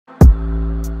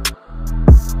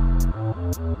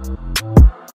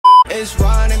It's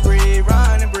run and breathe,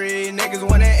 run and breathe. Niggas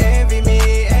wanna envy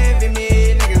me, envy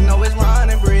me. Niggas know it's run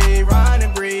and breathe, run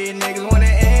and breathe. Niggas wanna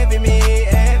envy me,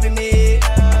 envy me.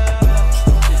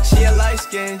 She a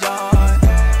light-skinned John,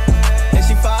 and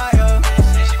she fire.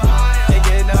 They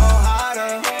get no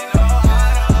hotter.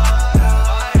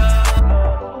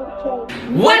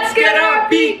 What's good,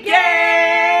 RP gang?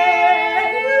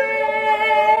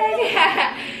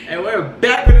 And we're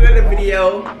back with another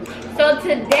video. So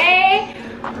today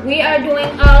we are doing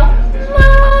a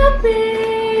mukbang.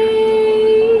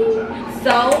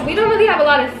 So we don't really have a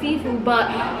lot of seafood, but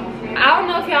I don't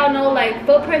know if y'all know, like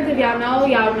Footprints. If y'all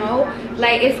know,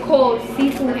 like it's called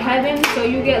seafood heaven. So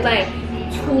you get like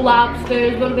 2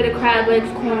 lobsters, a little bit of crab legs,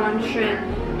 corn, shrimp,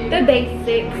 the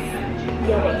basics.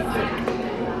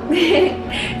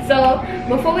 So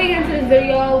before we get into this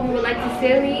video, we would like to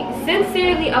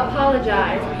sincerely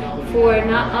apologize for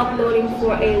not uploading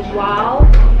for a while.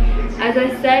 As I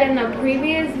said in the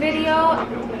previous video,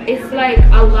 it's like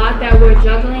a lot that we're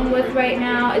juggling with right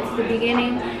now. It's the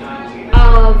beginning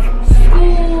of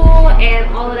school and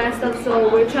all of that stuff, so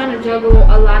we're trying to juggle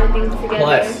a lot of things together.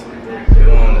 Plus, we're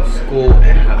going to school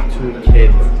and have 2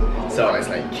 kids. So it's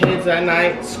like kids at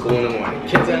night, school in the morning.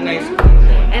 Kids at night, school in the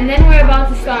morning. And then we're about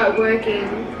to start working.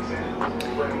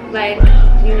 Like,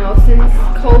 you know, since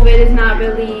COVID is not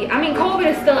really, I mean, COVID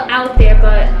is still out there,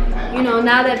 but, you know,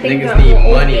 now that things are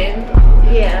more open.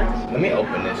 Yeah. Let me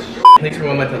open this. Please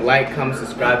remember to like, comment,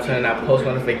 subscribe, turn on that post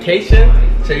notification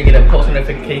so you get a post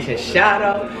notification shout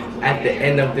out at the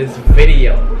end of this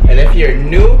video. And if you're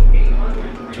new,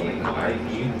 join the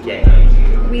RP gang.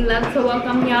 We love to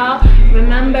welcome y'all.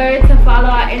 Remember to follow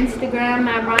our Instagram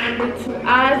at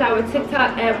RonandBree2Eyes, our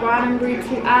TikTok at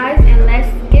RonandBree2Eyes, and let's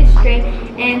get straight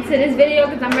into this video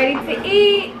because I'm ready to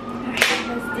eat.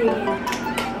 Let's dig in.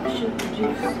 Shoot the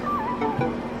juice.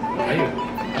 I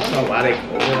don't know why they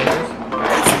cold on this.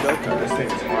 This thing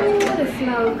is hard. It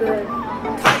smells good.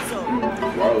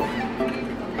 Whoa.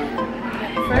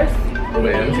 First,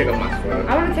 wait, let me take off my sweater.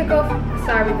 I want to take off,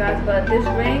 sorry guys, but this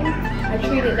ring, I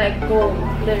treat it like gold,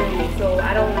 literally, so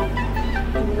I don't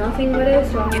do nothing with it,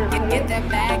 so I'm going to put it. I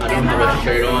don't have a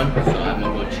shirt on, so I'm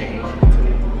going to go change into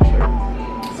the shirt.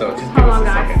 So just give us a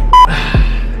second.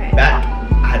 Okay. Back,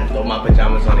 I had to throw my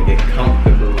pajamas on to get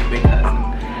comfortable because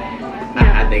I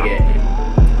had to get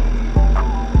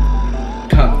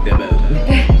comfortable.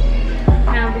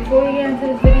 Now, before we get into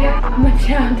this video, I'm going to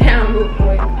chow down real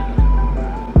quick.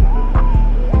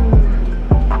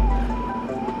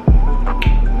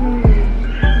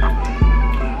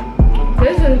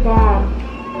 This is bomb.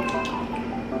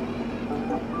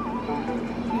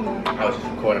 I was just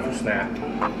recording for Snap.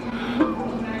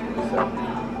 So.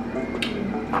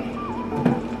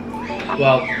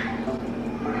 Well,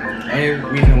 only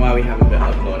reason why we haven't been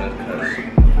uploading is because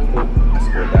I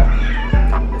screwed that.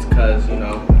 It's because, you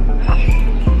know,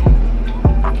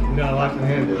 we got a lot to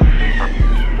handle.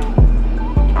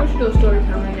 I should do a story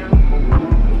time right now.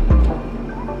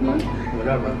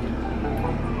 Whatever.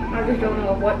 I just don't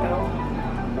know what though.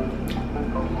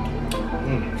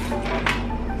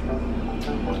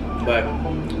 But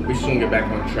we soon get back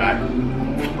on track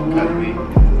because we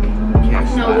can't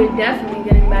stop. No, we're definitely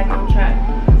getting back on track.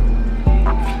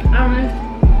 I'm just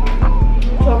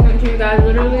talking to you guys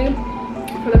literally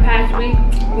for the past week.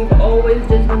 We've always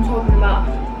just been talking about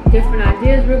different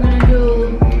ideas we're gonna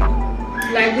do.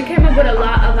 Like, we came up with a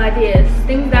lot of ideas,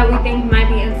 things that we think might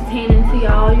be entertaining to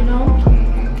y'all, you know?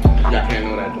 Y'all can't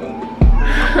know that though.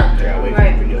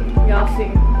 Right, y'all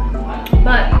see.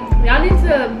 But y'all need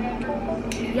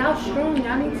to, y'all strong,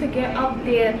 y'all need to get up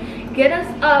there, get us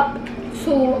up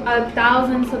to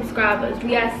 1,000 subscribers.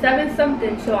 We at 7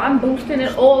 something, so I'm boosting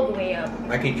it all the way up.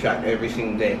 I keep track every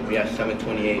single day. We have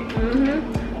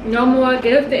 728. No more,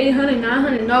 get us to 800,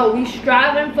 900. No, we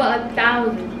striving for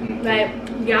 1,000. Like,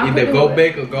 y'all either go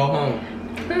big or go home.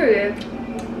 Period.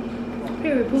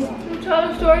 Period. Tell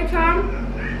a story time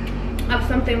of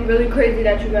something really crazy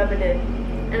that you ever did,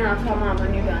 and I'll tell Mom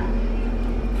when you're done.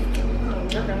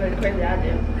 Nothing really crazy I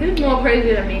did. He's more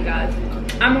crazy than me, guys.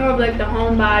 I'm more of like the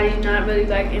homebody, not really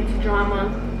like into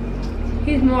drama.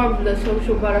 He's more of the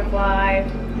social butterfly,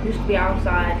 used to be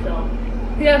outside, so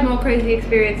he has more crazy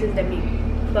experiences than me.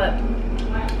 But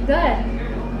good.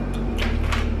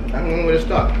 I don't know where to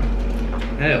start.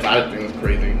 I had a lot of things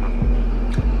crazy.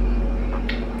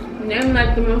 Name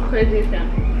like the most craziest thing.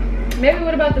 Maybe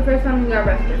what about the first time you got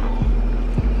arrested?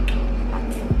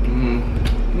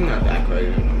 Not that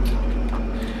crazy.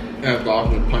 And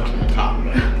lost and punched in the top.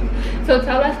 So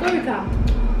tell that story time.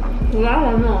 Well,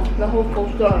 I don't know the whole full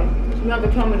story.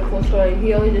 never told me the full story.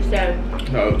 He always just said.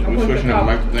 So we're switching up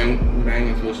Mukbang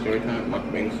into a story time.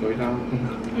 Mukbang story time.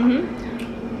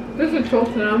 This is close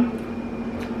to them.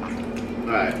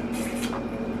 Alright.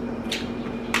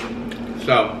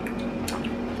 So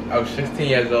I was 16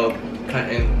 years old,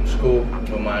 cutting school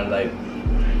with my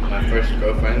first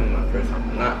girlfriend, first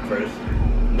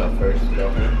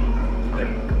girlfriend. Like,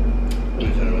 we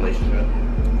was in a relationship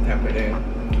type of thing.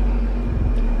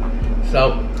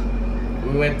 So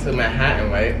we went to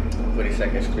Manhattan, right?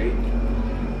 42nd Street.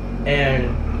 And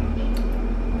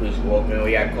we was walking.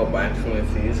 We got caught by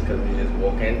truancies because we just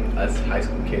walking. Us high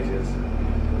school kids just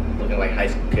looking like high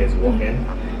school kids walking.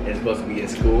 It's supposed to be in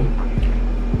school.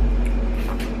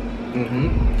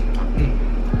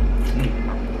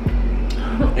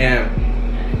 And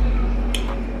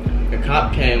the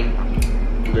cop came,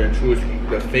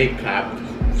 the fake cop,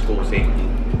 school safety.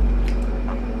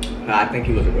 I think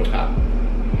he was a real cop,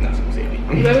 not school safety.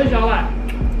 Where was y'all at?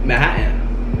 Manhattan.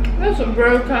 That's a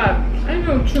real cop. I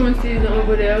know truancies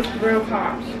over there. It's real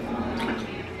cops.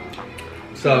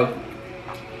 So,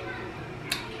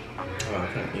 I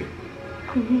can't eat.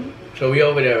 So we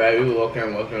over there, right? We were walking,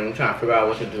 trying to figure out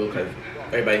what to do because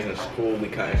everybody's in school. We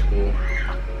cut in school.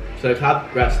 So the cop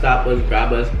stopped us,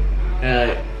 grabbed us,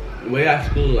 and where at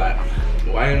school at?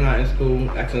 Why are you not in school?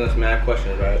 Asking us mad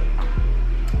questions, right?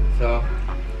 So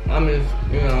I'm just,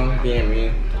 being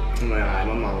mean. I'm like, alright,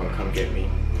 my mom gonna come get me.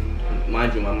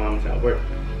 Mind you, my mom's at work.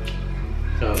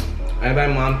 So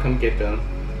everybody, mom come get them.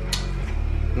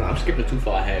 No, I'm skipping too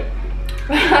far ahead.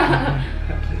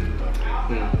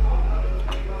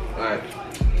 Alright,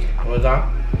 what was that?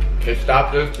 They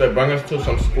stopped us, they brought us to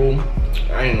some school.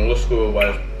 I didn't know what school it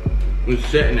was. We was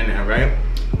sitting in there, right?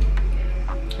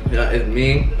 Yeah, it's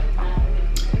me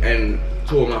and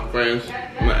two of my friends,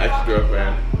 my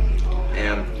ex-girlfriend,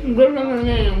 and... Give them a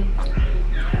name.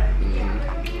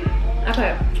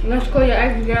 Okay, let's call your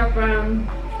ex-girlfriend.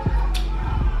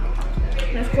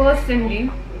 Let's call her Cindy.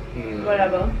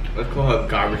 Whatever. Let's call her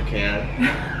Garbage Can.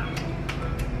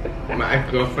 My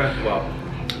ex-girlfriend, well,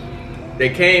 they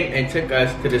came and took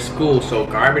us to the school, so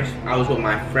garbage, I was with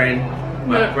my friend,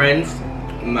 friends,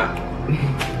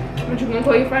 What you gonna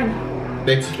call your friend?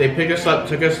 They picked us up,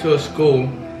 took us to a school.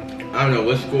 I don't know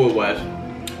what school it was.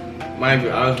 Mind you,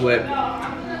 I was with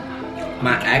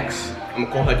my ex. I'm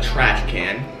gonna call her Trash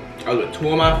Can. I was with two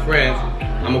of my friends.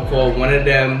 I'm gonna call one of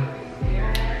them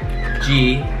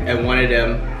G and one of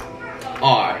them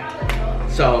R.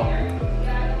 So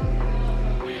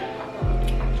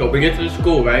we get to the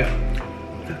school, right?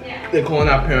 They're calling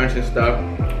our parents and stuff.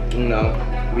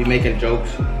 We making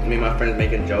jokes. Me and my friends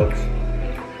making jokes.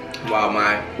 While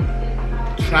my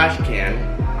Trash Can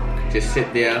just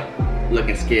sit there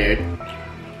looking scared.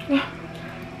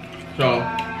 So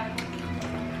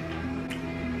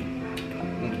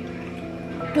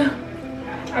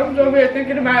I was over here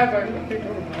thinking about it.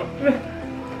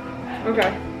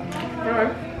 Okay.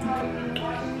 Alright.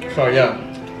 So yeah,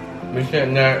 we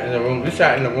sitting there in the room. We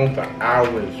sat in the room for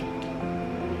hours.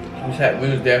 We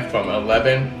was there from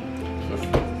 11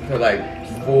 to like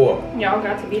 4. Y'all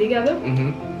got to be together?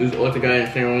 We was all together in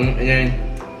the same room,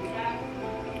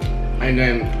 and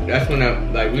then that's when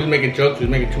we was making jokes. We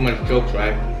was making too much jokes,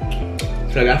 right?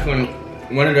 So that's when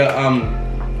one of the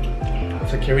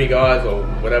security guards or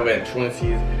whatever in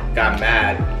truancies got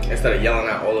mad and started yelling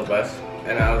at all of us.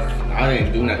 And I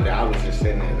didn't do nothing. I was just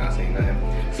sitting there not saying nothing.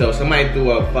 So somebody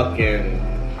threw a fucking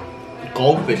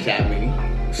goldfish at me,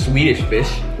 Swedish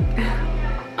fish.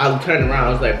 I turned around. I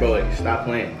was like, bro, stop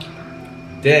playing.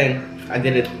 Then I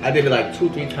did it like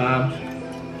 2-3 times.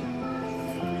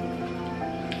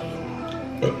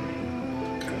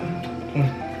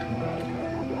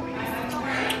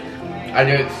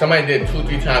 Somebody did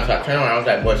 2-3 times, so I turned around, I was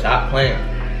like, boy, stop playing.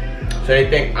 So they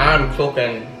think I'm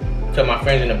talking to my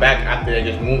friends in the back after they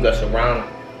just moved us around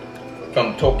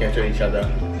from talking to each other.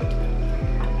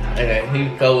 And then he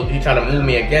tried to move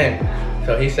me again.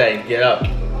 So he said, get up.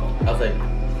 I was like,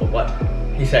 for what?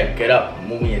 He said, get up,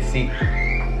 move me your seat.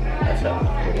 I said,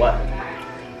 for what?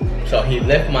 So he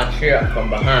lifted my chair up from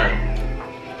behind.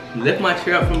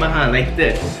 Like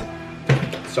this.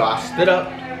 So I stood up,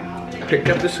 picked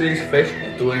up the Swedish fish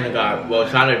and threw it in the garbage. Well,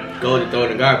 trying to go to throw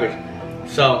it in the garbage.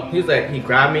 So he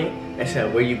grabbed me and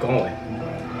said, where you going?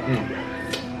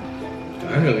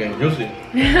 I'm getting juicy.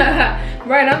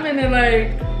 Right, I'm in there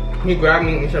like. He grabbed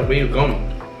me and said, where you going?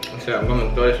 I said, I'm going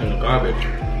to throw this in the garbage.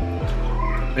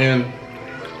 And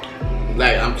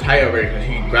I'm tired already because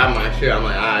he grabbed my shit. I'm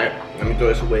like, alright, let me throw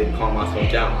this away to calm myself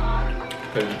down.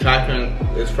 Because the trash can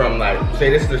is from say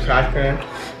this is the trash can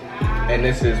and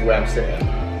this is where I'm sitting.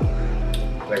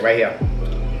 Like right here.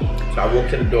 So I walked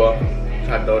to the door.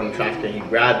 So I throw him trash can. He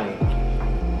grabbed me.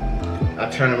 I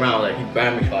turn around, like he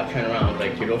grabbed me, so I turn around, I was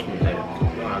like, get off me, like,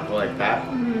 you know, I go like that.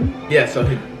 Yeah, so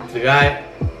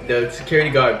the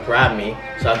security guard grabbed me,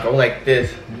 so I go like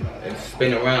this and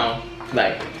spin around,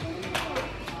 like,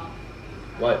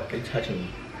 what? They touching me.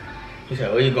 He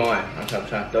said, where you going? I'm trying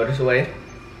to throw this away.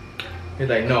 He's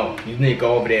like, no, you need to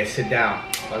go over there and sit down.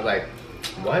 I was like,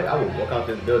 what? I will walk out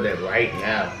this building right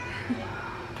now.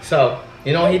 So,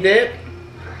 you know what he did?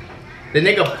 The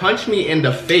nigga punched me in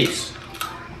the face.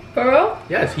 For real?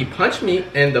 Yes, he punched me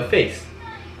in the face.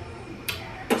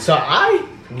 So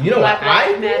you know Black what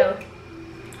I matter.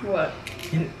 What?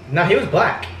 No, he was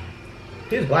black.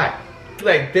 He was black. He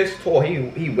like this tall.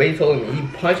 He way taller than me. He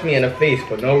punched me in the face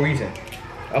for no reason.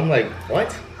 I'm like,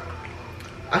 what?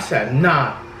 I said,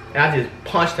 nah. And I just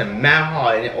punched him mad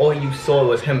hard, and all you saw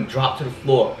was him drop to the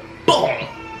floor. Boom!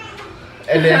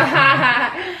 And then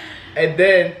and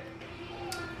then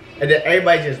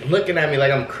everybody just looking at me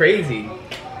like I'm crazy.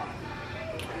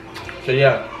 So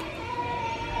yeah,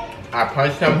 I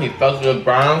punched him, he fell to the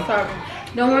ground. Sorry.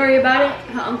 Don't worry about it.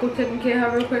 Her uncle taking care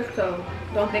of her real quick, so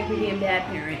don't think we being bad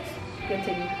parents.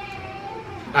 Continue.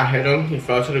 I hit him, he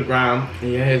fell to the ground,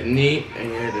 and he hit his knee and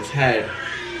he hit his head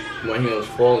when he was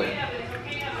falling.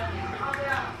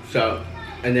 So,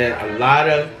 and then a lot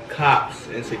of cops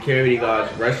and security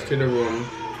guards rushed to the room.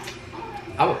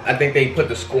 I think they put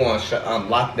the school on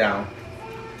lockdown.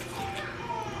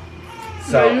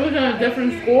 So you was in a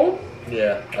different school?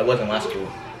 Yeah, it wasn't my school.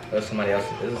 It was somebody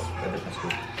else's. It was a different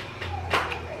school.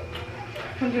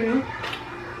 Continue.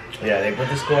 Yeah, they put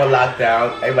the school on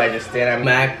lockdown. Everybody just standing there.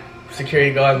 Mad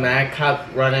security guards, mad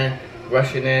cops running,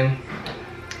 rushing in.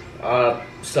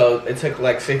 So it took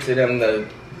like 6 of them to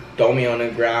throw me on the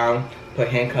ground, put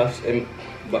handcuffs on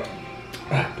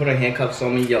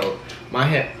me. Yo, my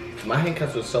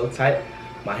handcuffs was so tight.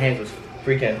 My hands was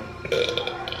freaking.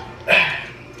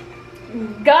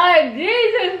 God,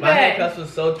 Jesus, my handcuffs was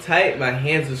so tight, my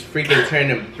hands was freaking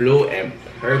turning blue and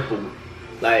purple.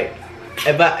 Like,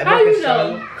 if I could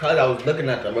show you, cause I was looking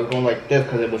at them, I was going like this,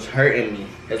 cause it was hurting me.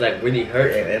 It's like really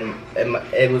hurting, and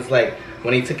it was like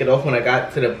when he took it off when I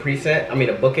got to the the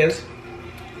bookends,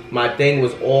 my thing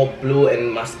was all blue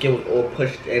and my skin was all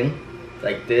pushed in,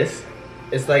 like this.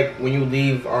 It's like when you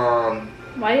leave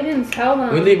Why you didn't tell them?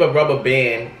 when you leave a rubber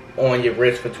band on your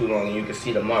wrist for too long and you can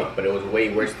see the mark, but it was way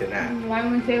worse than that. Why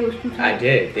didn't you say it was too tight? I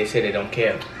did. They said they don't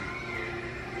care.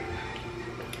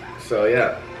 So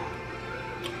yeah,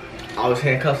 I was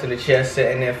handcuffed in the chair,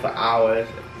 sitting there for hours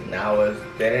and hours.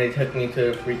 Then they took me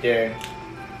to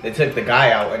they took the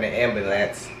guy out in the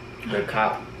ambulance, the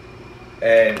cop,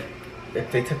 and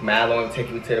they took mad long to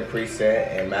take me to the precinct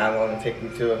and mad long to take me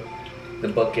to the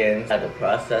bookends. Had to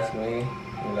process me,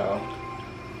 you know.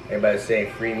 Everybody's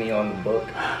saying free me on the book.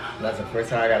 And that's the first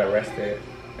time I got arrested.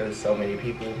 There was so many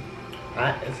people.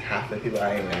 It's half the people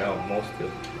I didn't even know. Most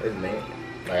of it's me.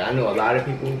 Like I know a lot of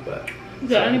people, but.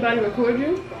 Did anybody record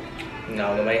you?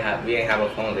 No, we ain't have a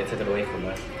phone. They took it away from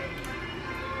us.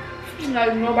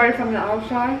 Like nobody from the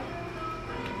outside?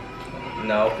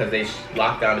 No, because they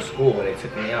locked down the school and they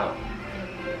took me out.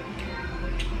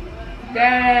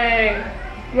 Dang.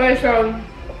 Right, so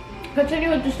continue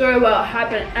with the story about what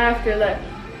happened after, like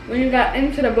when you got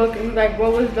into the book, and like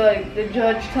what was the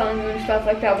judge telling you and stuff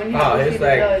like that when you had to see the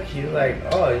judge? He's like,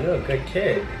 oh, you're a good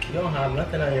kid. You don't have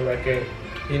nothing on your record,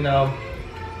 you know.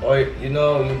 Or you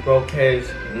know, you broke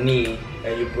his knee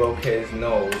and you broke his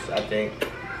nose. I think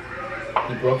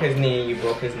you broke his knee, you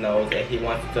broke his nose, and he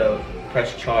wants to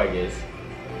press charges.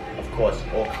 Of course,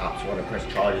 all cops want to press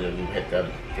charges if you hit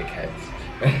them dickheads.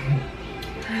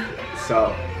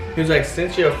 So he was like,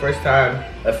 since your first time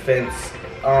offense,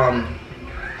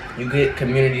 you get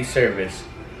community service.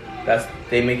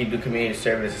 They make you do community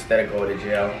service instead of going to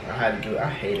jail. I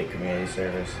hated community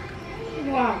service.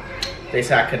 Wow. They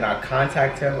said I could not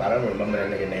contact him. I don't remember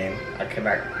the nigga name. I could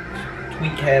not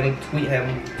tweet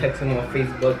him, text him on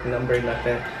Facebook, number,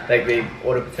 nothing. Like they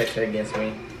order protection against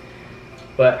me.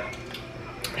 But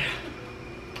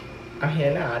I'm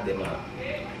here now. I did my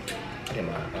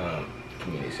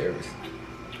community service.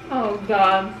 Oh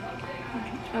God.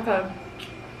 Okay.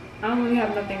 I don't really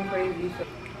have nothing crazy. So.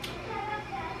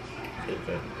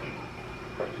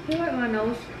 You like my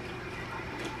nose?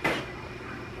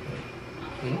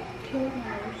 Hmm? You like my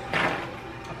nose?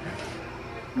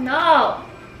 No.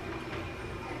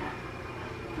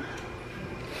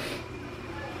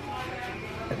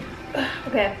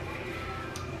 Okay.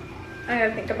 I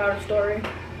gotta think about a story.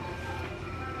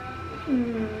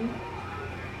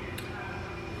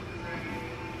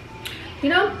 You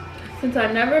know, since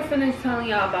I never finished telling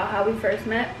y'all about how we first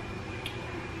met,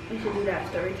 we should do that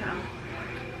story time.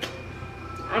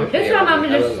 This time I'm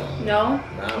gonna just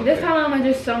This time I'm gonna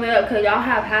just sum it up because y'all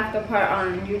have half the part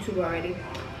on YouTube already.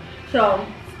 So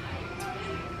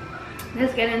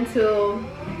let's get into,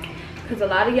 because a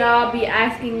lot of y'all be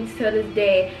asking to this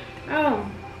day, oh,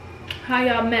 how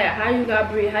y'all met, how you got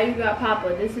Bree, how you got Papa,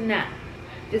 this and that.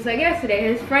 Just like yesterday,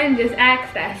 his friend just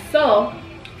asked that. So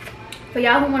for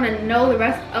y'all who want to know the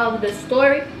rest of the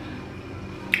story,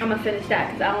 I'm gonna finish that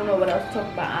because I don't know what else to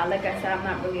talk about. Like I said, I'm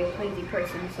not really a crazy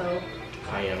person, so.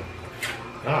 I am.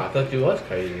 Oh, I thought you was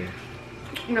crazy.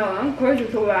 No, I'm crazy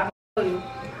to what I told you.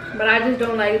 But I just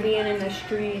don't like being in the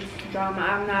streets, drama.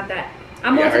 I'm not that.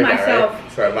 I'm more to myself.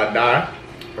 Right? So if I die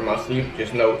from my sleep,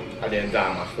 just know I didn't die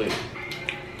in my sleep.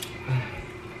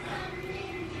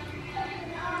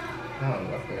 I don't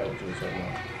know, I forgot what you were talking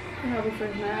about. How we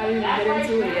first met, I didn't even get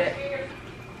into it yet.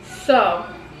 So,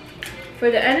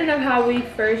 for the ending of how we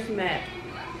first met.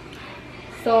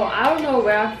 So, I don't know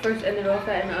where I first ended off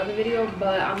at in the other video,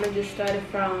 but I'm gonna just start it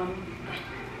from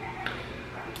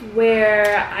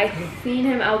where I seen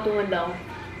him out the window.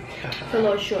 It's a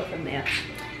little short from there.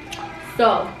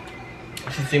 So.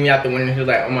 She see me out the window and she was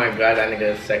like, oh my god, that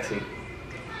nigga is sexy.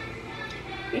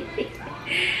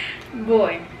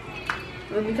 Boy.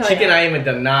 Let me tell you. She cannot even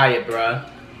deny it, bruh.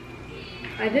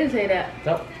 I did say that.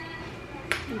 Nope.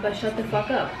 But shut the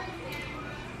fuck up.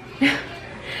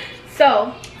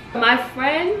 So, my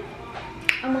friend,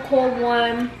 I'm gonna call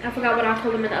one. I forgot what I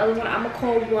called him in the other one. I'm gonna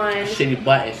call one. Shitty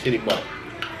butt and shitty butt.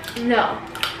 No.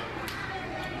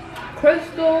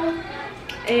 Crystal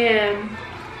and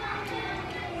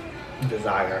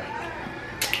Desire.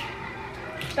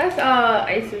 That's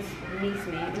Ice's niece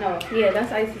name. No, yeah,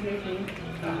 that's Ice's niece name.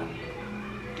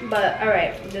 But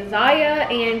alright, Desire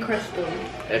and Crystal.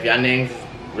 If y'all names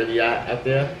really out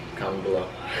there, comment below.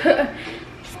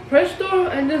 Crystal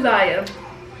and Desire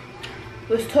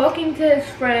was talking to his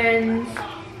friends.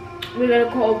 We're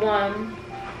gonna call one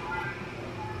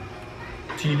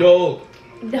T-Dog.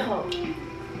 No.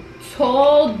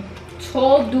 Tall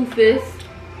doofus.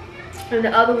 And the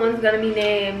other one's gonna be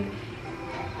named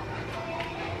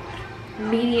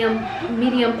medium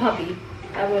puppy.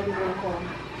 That's what we're gonna call him.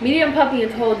 Medium puppy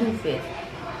and tall doofus.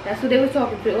 That's what they were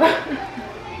talking to.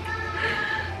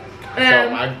 So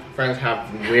my friends have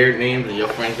weird names and your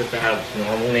friends just have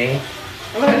normal names?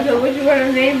 Okay, so what you want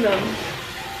to name them?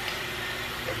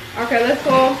 Okay, let's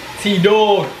call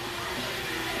T-Dog.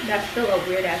 That's still a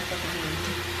weird ass fucking name.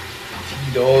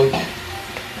 T-Dog.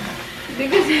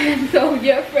 Nigga said, so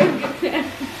your friend get that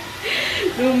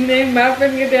new name, my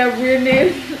friend get that weird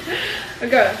name.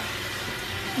 Okay.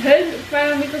 His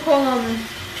friend, we could call him.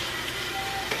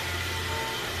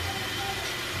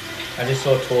 I just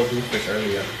saw Tall Doofus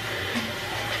earlier.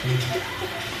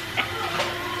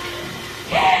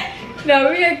 No,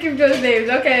 we're gonna keep those names,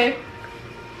 okay?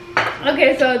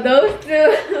 Okay, so those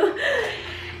two.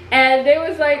 And they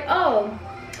was like, oh,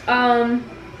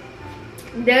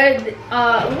 they're,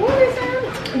 what were they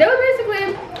saying? They were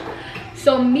basically,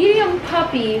 so Medium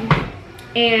Puppy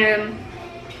and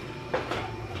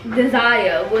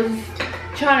Desire was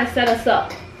trying to set us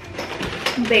up,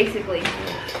 basically.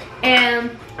 And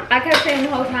I kept saying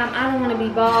the whole time, I don't want to be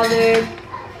bothered.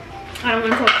 I don't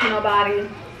want to talk to nobody.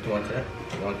 You want that?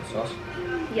 You want the sauce?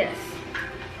 Yes.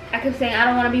 I kept saying, I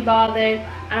don't want to be bothered.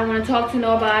 I don't want to talk to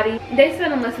nobody. They still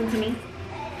didn't listen to me.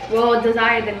 Well,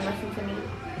 Desire didn't listen to me.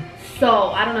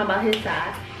 So, I don't know about his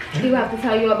side. He will have to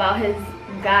tell you about his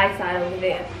guy side over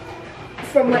there.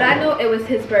 From what I know, it was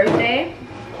his birthday.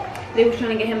 They were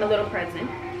trying to get him a little present.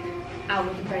 I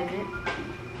was the present.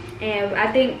 And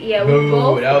I think, yeah, we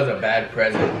both. That was a bad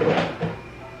present.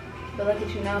 But look at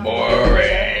you now.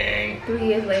 Boring. 3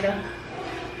 years later.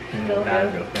 Still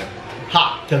her.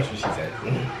 Ha! That's what she said.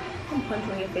 I'm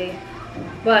punching your face.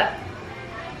 But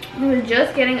we was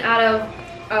just getting out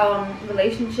of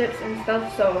relationships and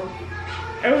stuff, so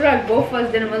it was like both of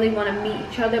us didn't really want to meet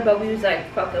each other, but we was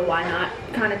like, fuck it, why not,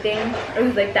 kind of thing. It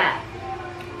was like that.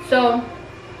 So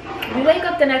we wake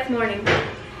up the next morning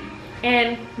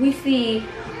and we see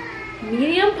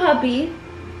Medium Puppy,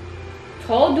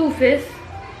 Tall Doofus,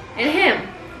 and him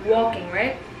walking,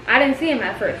 right? I didn't see him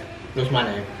at first. What's my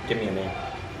name? Give me a name.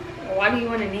 Why do you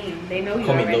want a name? They know you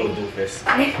Call already. me Little Doofus.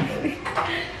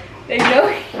 They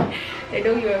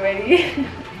know you already.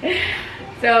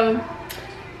 So,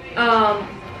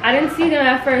 I didn't see them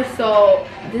at first. So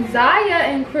Desire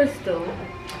and Crystal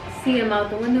see him out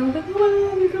the window. Like,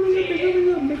 oh, they're coming up, they're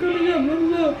coming up, they're coming up, blah,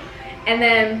 blah, blah. And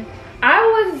then I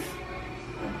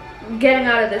was getting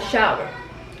out of the shower,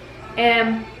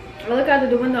 and I look out of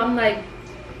the window. I'm like,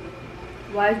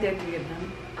 why is there 3 of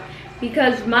them?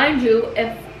 Because mind you,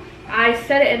 if I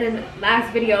said it in the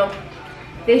last video,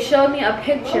 they showed me a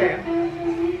picture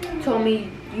told me,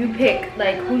 you pick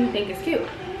like who you think is cute.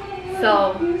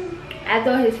 So I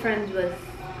thought his friends was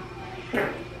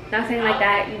not saying like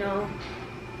that, you know,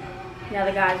 the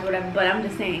other guys, whatever, but I'm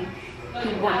just saying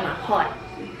he won my heart.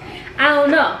 I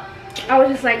don't know. I was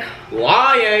just like,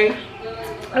 lying.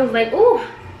 I was like, ooh,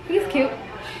 he's cute.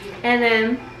 And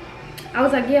then I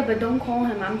was like, yeah, but don't call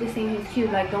him. I'm just saying he's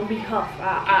cute. Like, don't be huff.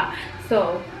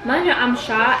 So, mind you, I'm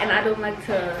shy and I don't like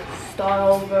to start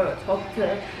over or talk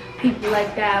to people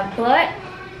like that. But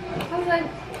I was like,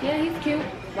 yeah, he's cute.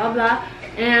 Blah, blah.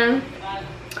 And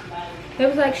it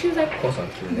was like, she was like, Of course I'm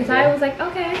cute. because I was like,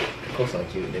 okay. Of course I'm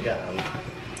cute, nigga.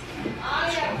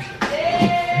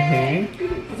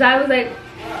 So I was like,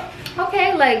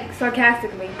 okay, like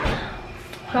sarcastically.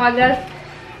 So I guess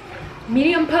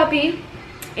medium puppy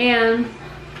and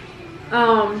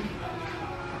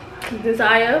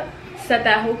Desire set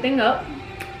that whole thing up,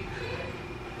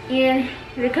 and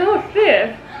they kind of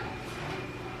fear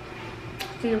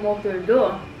see him walk through the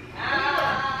door.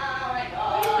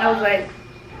 I was like,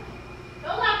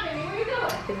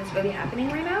 is this really happening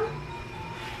right now?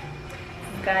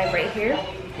 This guy right here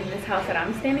in this house that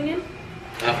I'm standing in.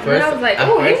 At first, and I was like,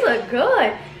 oh, he look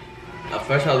good. At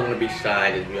first I was gonna be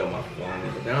shy, just be on my phone,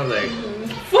 but then I was like,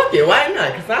 fuck it, why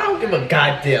not? Cause I don't give a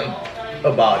goddamn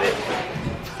about it.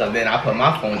 So then I put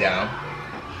my phone down.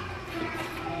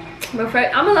 But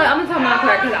Fred, I'm gonna tell my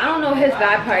part because I don't know his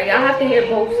guy part. I have to hear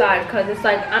both sides because it's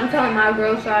like I'm telling my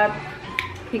girl side,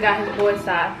 he got his boy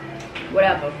side,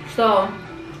 whatever. So,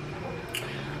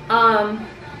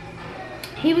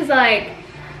 he was like,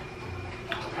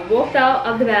 I walked out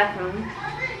of the bathroom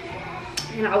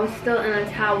and I was still in a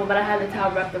towel, but I had the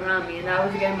towel wrapped around me and I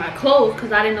was getting my clothes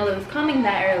because I didn't know it was coming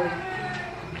that early.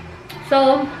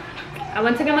 So I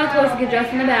went to get my clothes to get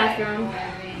dressed in the bathroom,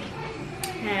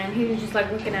 and he was just like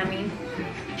looking at me,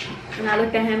 and I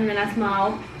looked at him and then I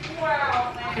smiled,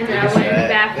 and then I went in the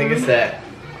bathroom. Nigga said.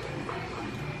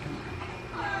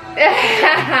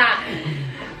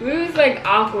 We was like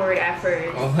awkward at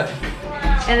first.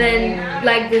 And then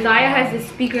like Desire has this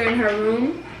speaker in her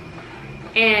room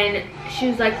and she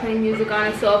was like playing music on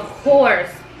it, so of course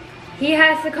he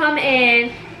has to come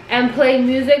in and play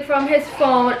music from his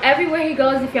phone everywhere he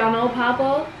goes. If y'all know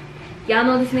Papa, y'all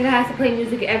know this nigga has to play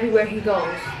music everywhere he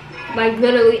goes. Like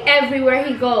literally everywhere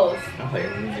he goes. I'm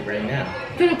playing music right now.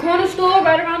 To the corner store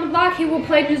right around the block, he will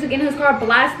play music in his car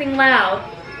blasting loud.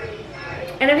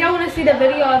 And if y'all want to see the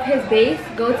video of his bass,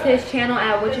 go to his channel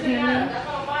at what's your channel name?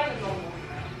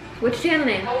 What's your channel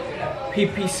name?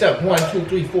 PP Suck 1 2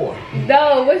 3 4.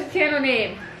 No, what's your channel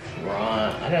name?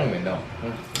 Ron, I don't even know.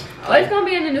 Oh, it's gonna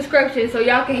be in the description so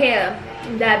y'all can hear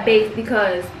that bass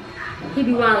because he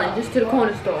be wildin' just to the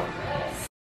corner store.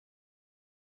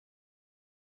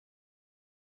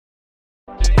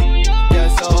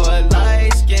 Yeah, so a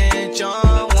light-skinned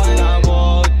John when I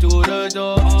walk through the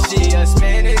door. She a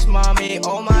Spanish mommy,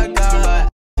 oh my god,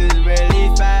 this is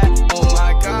really fat. Oh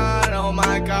my god, oh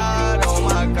my god, oh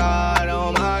my god,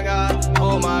 oh my god,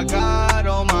 oh my god,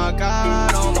 oh my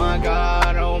god, oh my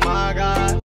god, oh my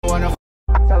god. Wanna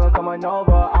tell her come on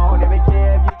over, I don't even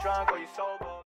care if you drunk or you sober.